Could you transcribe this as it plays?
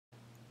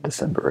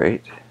December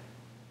 8,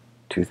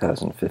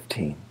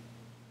 2015.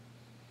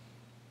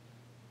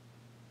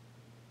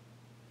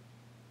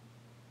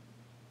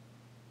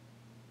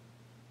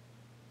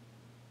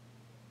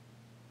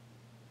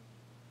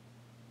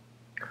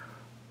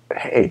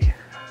 Hey.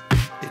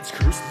 It's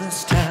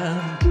Christmas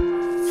time.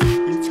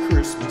 It's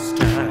Christmas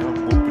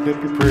time. Open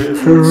up your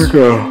presents. Here we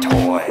go.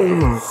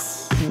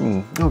 Toys.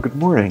 Oh, good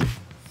morning.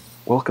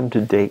 Welcome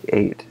to day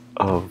 8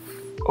 of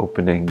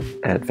opening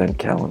advent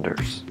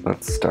calendars.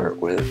 Let's start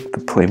with the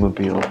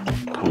Playmobil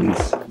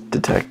police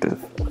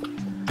detective.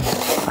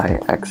 I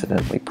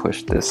accidentally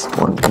pushed this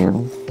one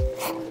in.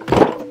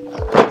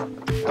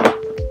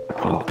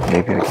 Oh,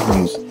 maybe I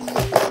can use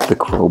the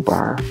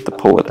crowbar to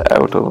pull it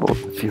out a little.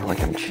 I feel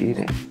like I'm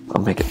cheating.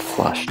 I'll make it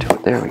flush to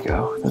it. There we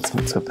go. That's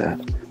not so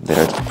bad.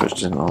 There, I just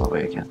pushed it in all the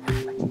way again. I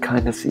can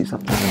kind of see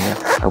something in there.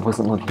 I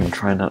wasn't looking. I'm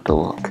trying not to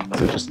look.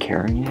 So just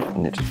carrying it,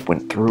 and it just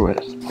went through it.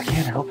 I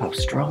can't help how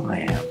strong I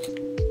am.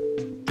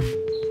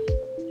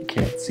 You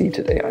can't see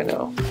today, I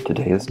know.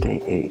 Today is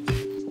day 8.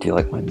 Do you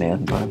like my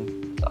man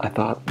bun? I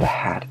thought the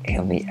hat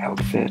and the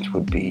outfit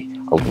would be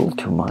a little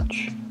too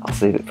much. I'll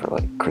save it for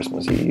like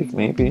Christmas Eve,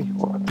 maybe?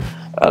 Or,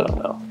 I don't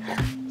know.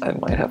 I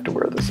might have to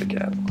wear this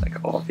again, like,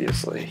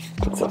 obviously.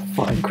 It's a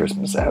fine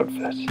Christmas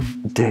outfit.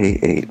 Day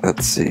 8,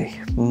 let's see.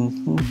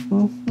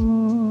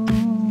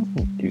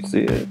 You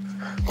see it?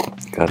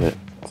 Got it.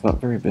 It's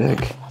not very big.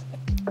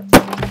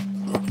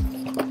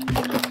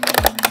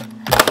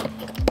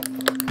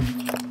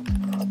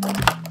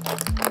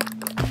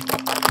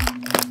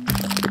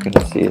 You're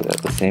gonna see it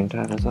at the same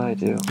time as I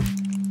do.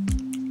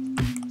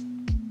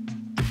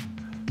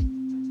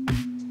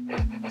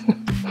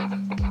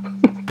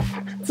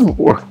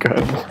 More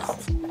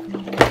guns.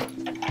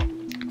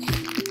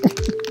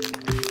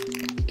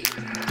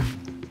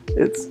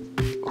 It's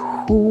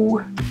who?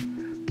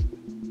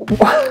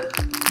 What?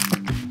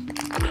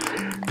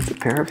 It's a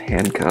pair of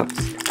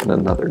handcuffs and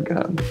another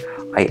gun.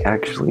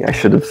 I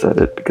should have said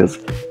it because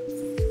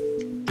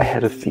I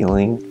had a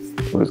feeling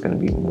it was going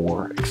to be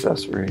more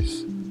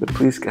accessories. The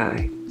police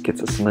guy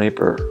gets a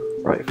sniper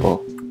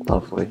rifle,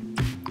 lovely,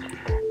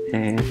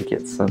 and he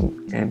gets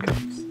some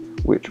handcuffs,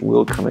 which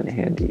will come in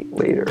handy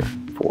later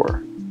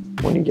for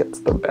when he gets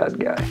the bad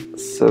guy.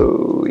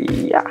 So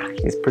yeah,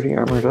 he's pretty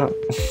armored up.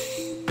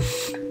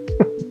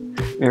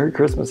 Merry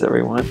Christmas,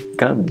 everyone.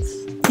 Guns.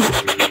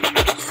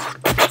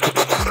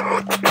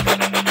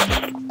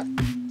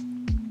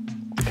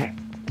 Okay.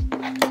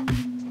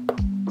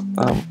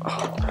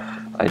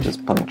 I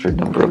just punctured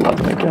number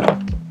 11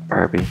 again.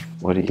 Barbie,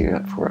 what do you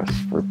got for us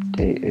for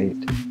day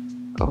 8?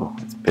 Oh,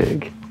 it's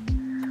big.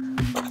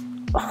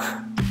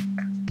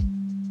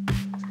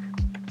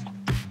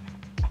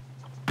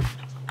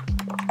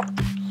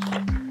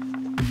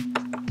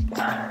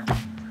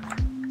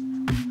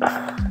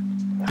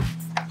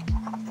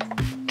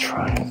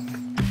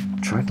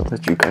 Trying to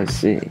let you guys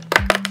see.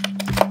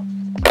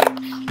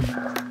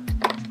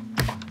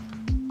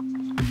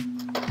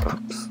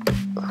 Oops.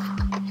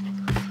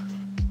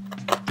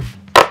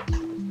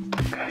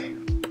 Okay.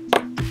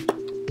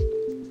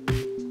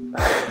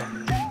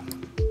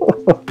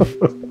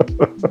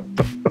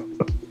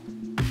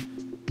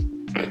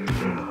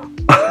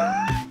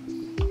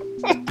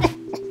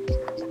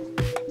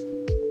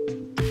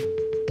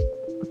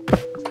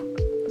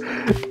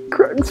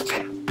 Cracks me.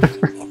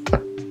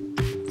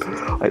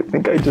 I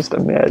think I just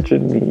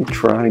imagine me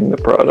trying the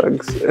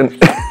products and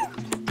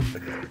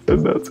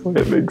and that's why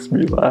it makes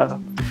me laugh.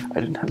 I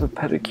didn't have a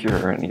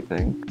pedicure or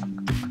anything.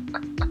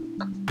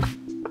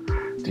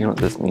 Do you know what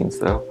this means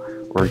though?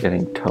 We're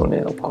getting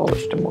toenail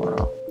polish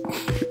tomorrow.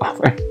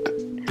 Alright.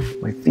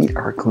 My feet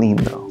are clean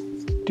though.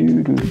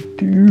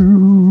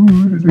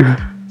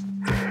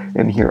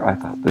 And here I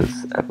thought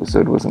this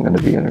episode wasn't going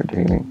to be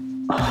entertaining.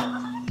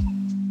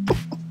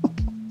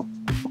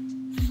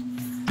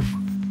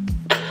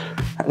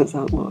 How does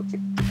that look?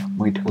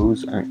 My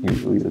toes aren't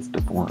usually this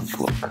deformed.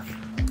 Look.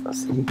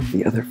 See,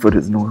 the other foot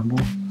is normal.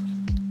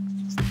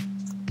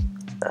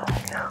 Oh,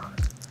 yeah.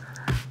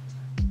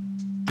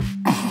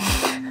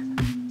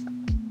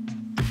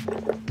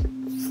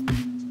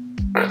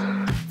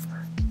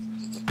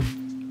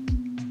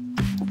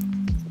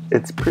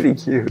 It's pretty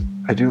cute.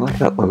 I do like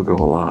that logo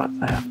a lot,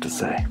 I have to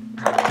say.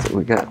 That's what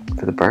we got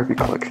for the Barbie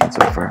collection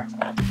so far.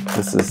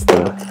 This is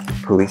the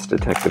police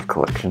detective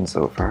collection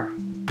so far.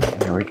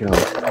 Here we go.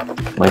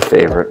 My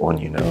favorite one,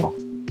 you know.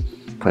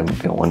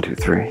 Playmobil 1, 2,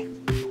 3.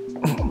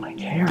 Oh, my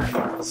hair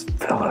almost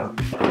fell out.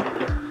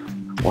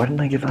 Why didn't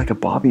I get like a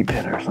bobby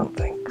pin or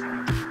something?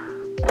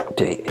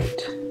 Day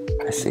 8.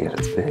 I see it.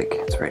 It's big.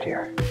 It's right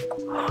here.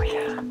 Oh,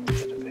 yeah.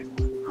 Is it a big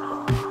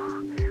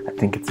one? I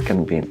think it's going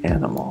to be an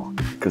animal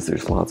because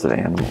there's lots of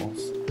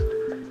animals.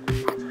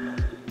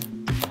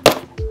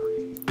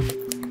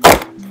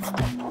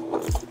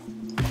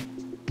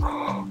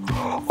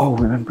 Oh,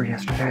 remember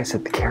yesterday I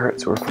said the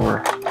carrots were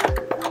for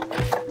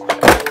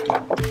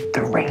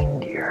the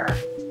reindeer.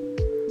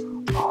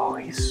 Oh,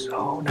 he's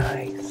so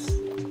nice.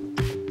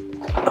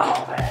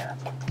 Oh, man.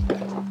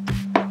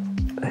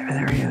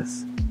 There he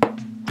is.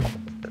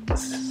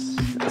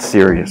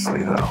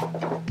 Seriously,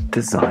 though.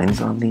 designs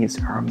on these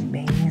are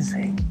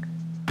amazing.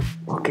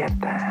 Look at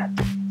that.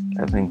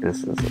 I think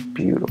this is a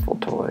beautiful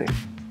toy.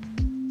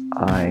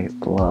 I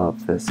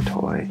love this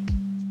toy.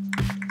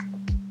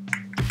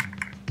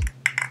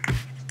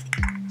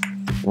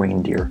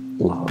 Reindeer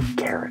love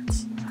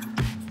carrots.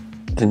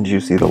 Didn't you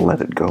see the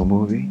Let It Go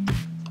movie?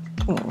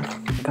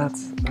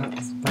 That's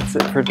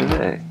it for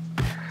today.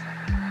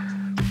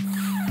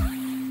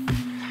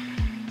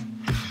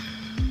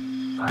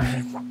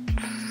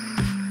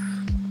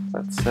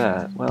 That's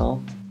sad.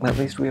 Well, at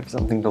least we have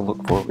something to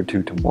look forward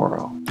to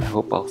tomorrow. I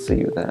hope I'll see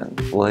you then.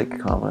 Like,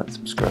 comment,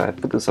 subscribe,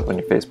 put this up on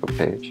your Facebook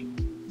page.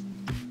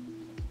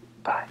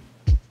 Bye.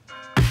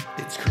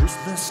 It's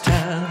Christmas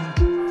time.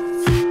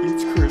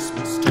 It's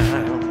Christmas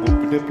time.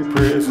 Open up your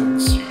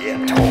presents.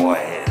 Yeah,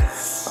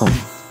 toys.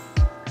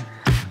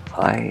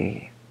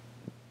 I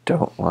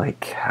don't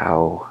like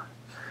how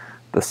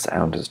the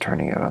sound is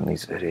turning out on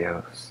these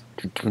videos.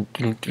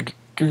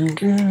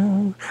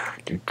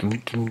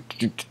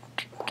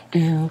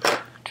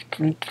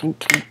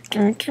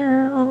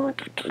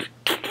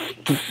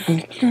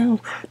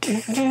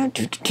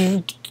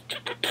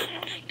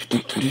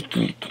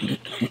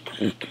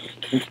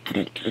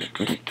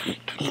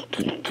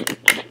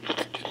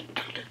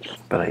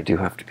 But I do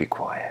have to be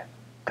quiet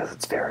because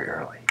it's very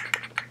early.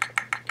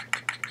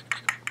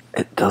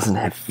 It doesn't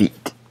have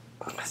feet.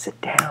 Sit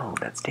down,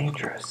 that's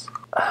dangerous.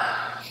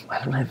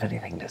 I don't have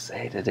anything to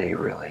say today,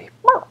 really.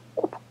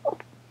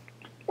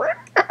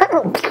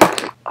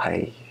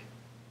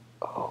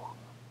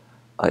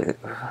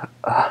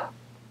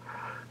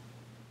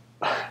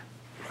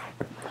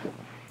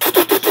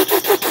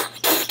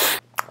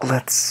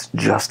 Let's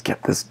just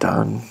get this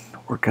done.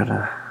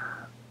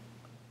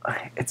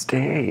 It's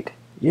day 8.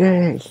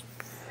 Yay!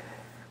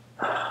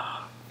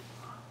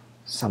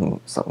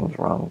 Something's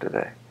wrong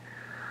today.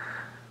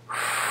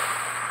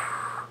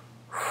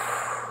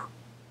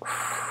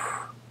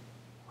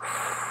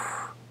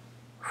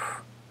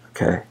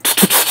 Okay.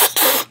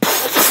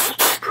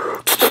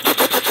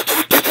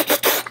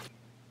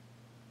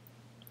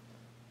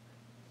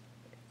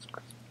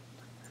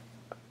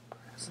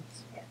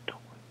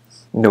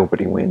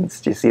 Nobody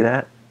wins. Do you see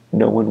that?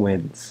 No one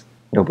wins.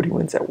 Nobody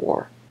wins at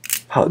war.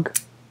 Hug.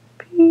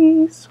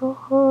 Peace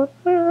on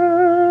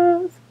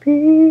earth,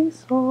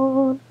 peace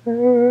on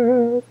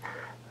earth.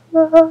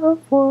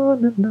 Love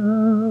one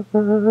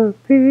another,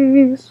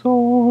 peace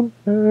on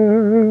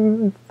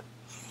earth.